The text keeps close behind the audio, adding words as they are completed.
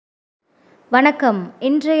வணக்கம்.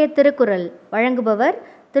 இன்றைய திருக்குறள் வழங்குபவர்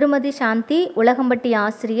திருமதி சாந்தி, உலகம்பட்டி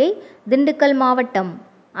ஆசிரியை, திண்டுக்கல் மாவட்டம்.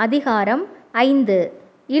 அதிகாரம் 5,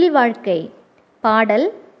 இல்வாழ்க்கை. பாடல்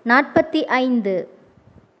 45.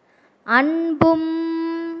 அன்பும்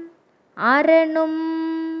அரணும்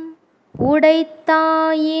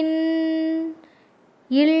உடைத்தாயின்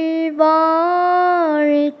இல்வாழ்க்கை,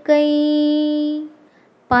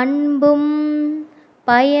 பண்பும்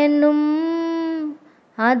பயனும்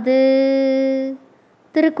அது.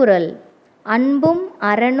 திருக்குறள். அன்பும்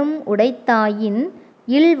அரணும் உடைத்தாயின்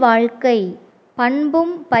இல்வாழ்க்கை,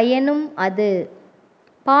 பண்பும் பயனும் அது.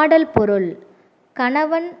 பாடல் பொருள்.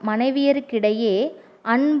 கணவன் மனைவியருக்கிடையே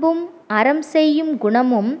அன்பும் அறம் செய்யும்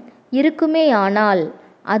குணமும் இருக்குமேயானால்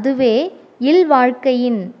அதுவே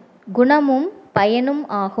இல்வாழ்க்கையின் குணமும் பயனும்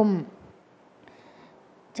ஆகும்.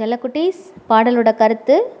 செல்லக்குட்டீஸ், பாடலோட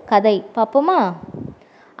கருத்து, கதை பார்ப்போமா?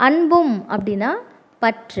 அன்பும் அப்படின்னா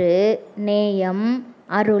பற்று, நேயம்,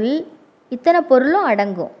 அருள், இத்தனை பொருளும்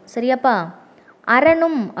அடங்கும். சரியாப்பா?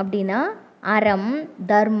 அரணும் அப்படின்னா அறம்,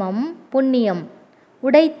 தர்மம், புண்ணியம்.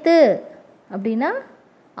 உடைத்து அப்படின்னா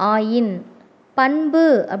ஆயின். பண்பு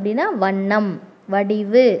அப்படின்னா வண்ணம்,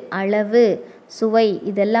 வடிவு, அளவு, சுவை,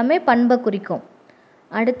 இதெல்லாமே பண்பை குறிக்கும்.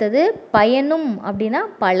 அடுத்தது பயனும் அப்படின்னா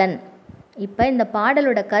பலன். இப்போ இந்த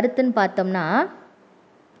பாடலோட கருத்துன்னு பார்த்தோம்னா,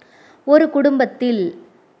 ஒரு குடும்பத்தில்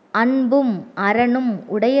அன்பும் அரணும்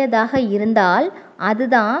உடையதாக இருந்தால்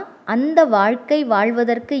அதுதான் அந்த வாழ்க்கை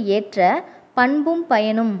வாழ்வதற்கு ஏற்ற பண்பும்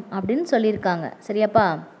பயனும் அப்படின்னு சொல்லியிருக்காங்க. சரியாப்பா?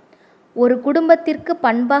 ஒரு குடும்பத்திற்கு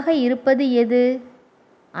பண்பாக இருப்பது எது?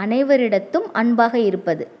 அனைவரிடத்தும் அன்பாக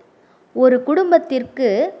இருப்பது. ஒரு குடும்பத்திற்கு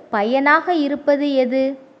பயனாக இருப்பது எது?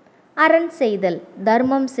 அரண் செய்தல்,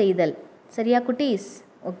 தர்மம் செய்தல். சரியா குட்டீஸ்?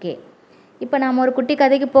 ஓகே, இப்போ நாம் ஒரு குட்டி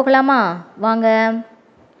கதைக்கு போகலாமா? வாங்க.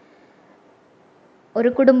 ஒரு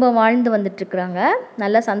குடும்பம் வாழ்ந்து வந்துட்டுருக்குறாங்க.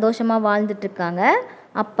 நல்லா சந்தோஷமாக வாழ்ந்துட்டுருக்காங்க.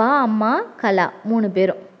 அப்பா, அம்மா, கலா, 3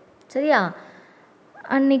 பேரும். சரியா?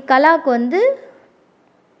 அன்னைக்கு கலாவுக்கு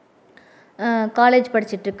காலேஜ்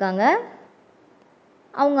படிச்சிட்ருக்காங்க.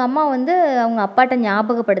 அவங்க அம்மா அவங்க அப்பாட்ட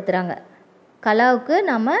ஞாபகப்படுத்துகிறாங்க, கலாவுக்கு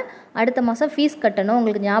நம்ம அடுத்த மாதம் ஃபீஸ் கட்டணும்,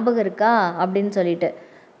 உங்களுக்கு ஞாபகம் இருக்கா அப்படின்னு சொல்லிட்டு.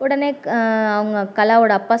 உடனே அவங்க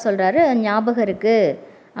கலாவோட அப்பா சொல்கிறாரு, ஞாபகம் இருக்குது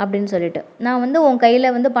அப்படின்னு சொல்லிட்டு. நான் உன்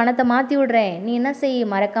கையில் பணத்தை மாற்றி விட்றேன், நீ என்ன செய்,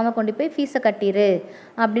 மறக்காமல் கொண்டு போய் ஃபீஸை கட்டிடு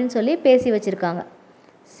அப்படின்னு சொல்லி பேசி வச்சுருக்காங்க.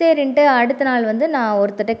 சரின்ட்டு அடுத்த நாள் நான்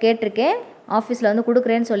ஒருத்தட்ட கேட்டிருக்கேன், ஆஃபீஸில்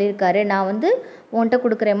கொடுக்குறேன்னு சொல்லியிருக்காரு, நான் உன்கிட்ட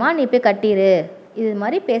கொடுக்குறேம்மா, நீ போய் கட்டிடு, இது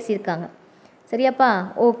மாதிரி பேசியிருக்காங்க. சரியாப்பா?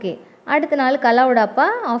 ஓகே. அடுத்த நாள் கலாவோட அப்பா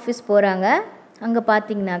ஆஃபீஸ் போகிறாங்க. அங்கே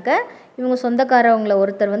பார்த்தீங்கன்னாக்க இவங்க சொந்தக்காரவங்கள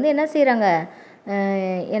ஒருத்தர் என்ன செய்கிறாங்க,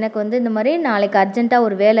 எனக்கு இந்த மாதிரி நாளைக்கு அர்ஜெண்ட்டாக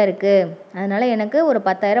ஒரு வேலை இருக்குது, அதனால் எனக்கு ஒரு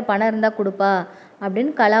 10,000 பணம் இருந்தால் கொடுப்பா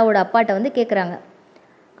அப்படின்னு கலாவோட அப்பாட்ட கேட்குறாங்க.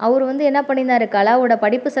 அவர் என்ன பண்ணியிருந்தார், கலாவோட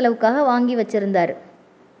படிப்பு செலவுக்காக வாங்கி வச்சுருந்தார்.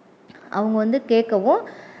 அவங்க கேட்கவும்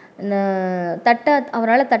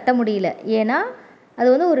அவரால் தட்ட முடியல. ஏன்னா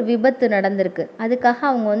அது ஒரு விபத்து நடந்திருக்கு. அதுக்காக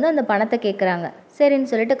அவங்க அந்த பணத்தை கேட்குறாங்க.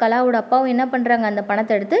 சரின்னு சொல்லிட்டு கலாவோட அப்பாவும் என்ன பண்ணுறாங்க, அந்த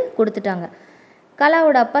பணத்தை எடுத்து கொடுத்துட்டாங்க.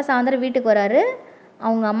 கலாவோட அப்பா சாயந்தரம் வீட்டுக்கு வராரு.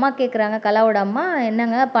 அவங்க அம்மா கேட்குறாங்க, கலாவோட அம்மா,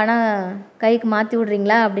 என்னங்க பணம் கைக்கு மாற்றி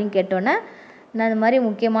விட்றீங்களா அப்படின்னு கேட்டோன்னே, நான் இந்த மாதிரி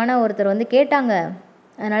முக்கியமான ஒருத்தர் கேட்டாங்க,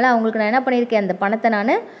 அதனால் அவங்களுக்கு நான் என்ன பண்ணியிருக்கேன், அந்த பணத்தை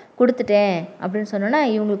நான் கொடுத்துட்டேன் அப்படின்னு சொன்னோன்னே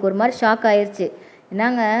இவங்களுக்கு ஒரு மாதிரி ஷாக் ஆயிடுச்சு.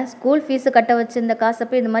 என்னங்க, ஸ்கூல் ஃபீஸு கட்ட வச்சு இந்த காசை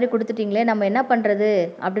போய் இந்த மாதிரி கொடுத்துட்டிங்களே, நம்ம என்ன பண்ணுறது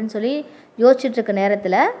அப்படின்னு சொல்லி யோசிச்சுட்ருக்க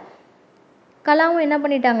நேரத்தில் கலாவும் என்ன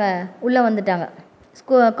பண்ணிட்டாங்க, உள்ளே வந்துட்டாங்க.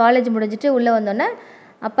 காலேஜ் முடிஞ்சிட்டு உள்ளே வந்தோடனே,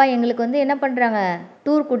 அப்பா எங்களுக்கு என்ன பண்ணுறாங்க,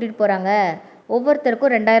 டூர் கூட்டிகிட்டு போகிறாங்க,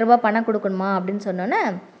 ஒவ்வொருத்தருக்கும் 2,000 ரூபா பணம் கொடுக்கணுமா அப்படின்னு சொன்னோன்னே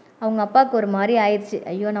அவங்க அப்பாவுக்கு ஒரு மாதிரி ஆயிடுச்சு.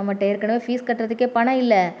 ஐயோ, நம்மகிட்ட ஏற்கனவே ஃபீஸ் கட்டுறதுக்கே பணம்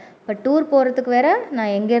இல்லை, இப்போ டூர் போகிறதுக்கு வேறு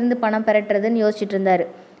நான் எங்கேருந்து பணம் பெறட்டுறதுன்னு யோசிச்சுட்டு இருந்தார்.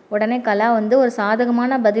 உடனே கலா ஒரு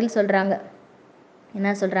சாதகமான பதில் சொல்கிறாங்க.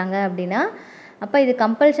 என்ன சொல்கிறாங்க அப்படின்னா, அப்போ இது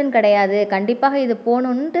கம்பல்ஷன் கிடையாது, கண்டிப்பாக இது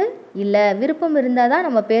போகணுன்ட்டு இல்லை, விருப்பம் இருந்தால் தான்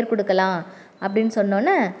நம்ம பேர் கொடுக்கலாம் அப்படின்னு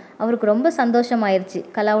சொன்னோன்னே அவருக்கு ரொம்ப சந்தோஷமாயிருச்சு,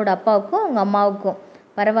 கலாவோட அப்பாவுக்கும் அவங்க அம்மாவுக்கும்.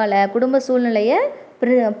 பரவாயில்ல, குடும்ப சூழ்நிலையை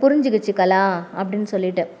புரிஞ்சுக்கிச்சு கலா அப்படின்னு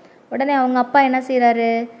சொல்லிட்டு. உடனே அவங்க அப்பா என்ன செய்கிறாரு,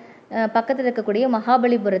 பக்கத்தில் இருக்கக்கூடிய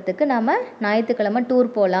மகாபலிபுரத்துக்கு நாம் ஞாயிற்றுக்கிழமை டூர்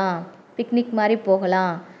போகலாம், பிக்னிக் மாதிரி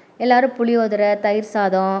போகலாம், எல்லோரும் புளியோதரை, தயிர்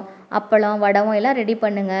சாதம், அப்பளம், வடகம் எல்லாம் ரெடி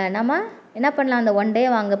பண்ணுங்க, நம்ம என்ன பண்ணலாம், அந்த 1 டே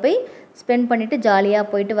அங்கே போய் ஸ்பெண்ட் பண்ணிவிட்டு ஜாலியாக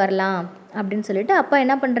போயிட்டு வரலாம் அப்படின்னு சொல்லிட்டு அப்பா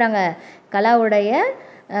என்ன பண்ணுறாங்க, கலாவுடைய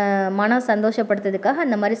மனம் சந்தோஷப்படுத்துறதுக்காக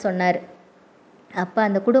அந்த மாதிரி சொன்னார். அப்போ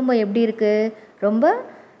அந்த குடும்பம் எப்படி இருக்குது, ரொம்ப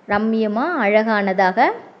ரம்மியமாக அழகானதாக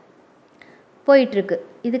போயிட்டுருக்கு.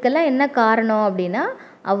 இதுக்கெல்லாம் என்ன காரணம் அப்படின்னா,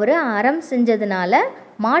 அவர் அறம் செஞ்சதுனால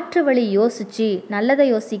மாற்று வழி யோசித்து நல்லதை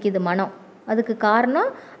யோசிக்குது மனம். அதுக்கு காரணம்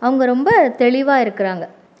அவங்க ரொம்ப தெளிவாக இருக்கிறாங்க.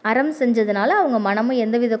 அறம் செஞ்சதுனால அவங்க மனமும்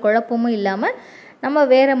எந்தவித குழப்பமும் இல்லாமல் நம்ம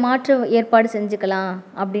வேறு மாற்று ஏற்பாடு செஞ்சுக்கலாம்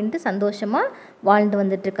அப்படின்ட்டு சந்தோஷமாக வாழ்ந்து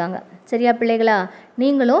வந்துட்டுருக்காங்க. சரியா பிள்ளைகளா?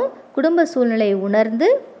 நீங்களும் குடும்ப சூழ்நிலையை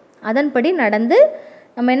உணர்ந்து அதன்படி நடந்து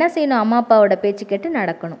நம்ம என்ன செய்யணும்? அம்மா அப்பாவோட பேச்சு கேட்டு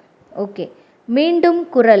நடக்கணும். ஓகே. மீண்டும்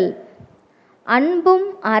குறள். அன்பும்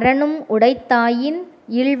அரணும் உடைத்தாயின்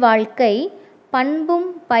இல்வாழ்க்கை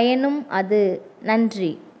பண்பும் பயனும் அது.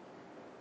 நன்றி.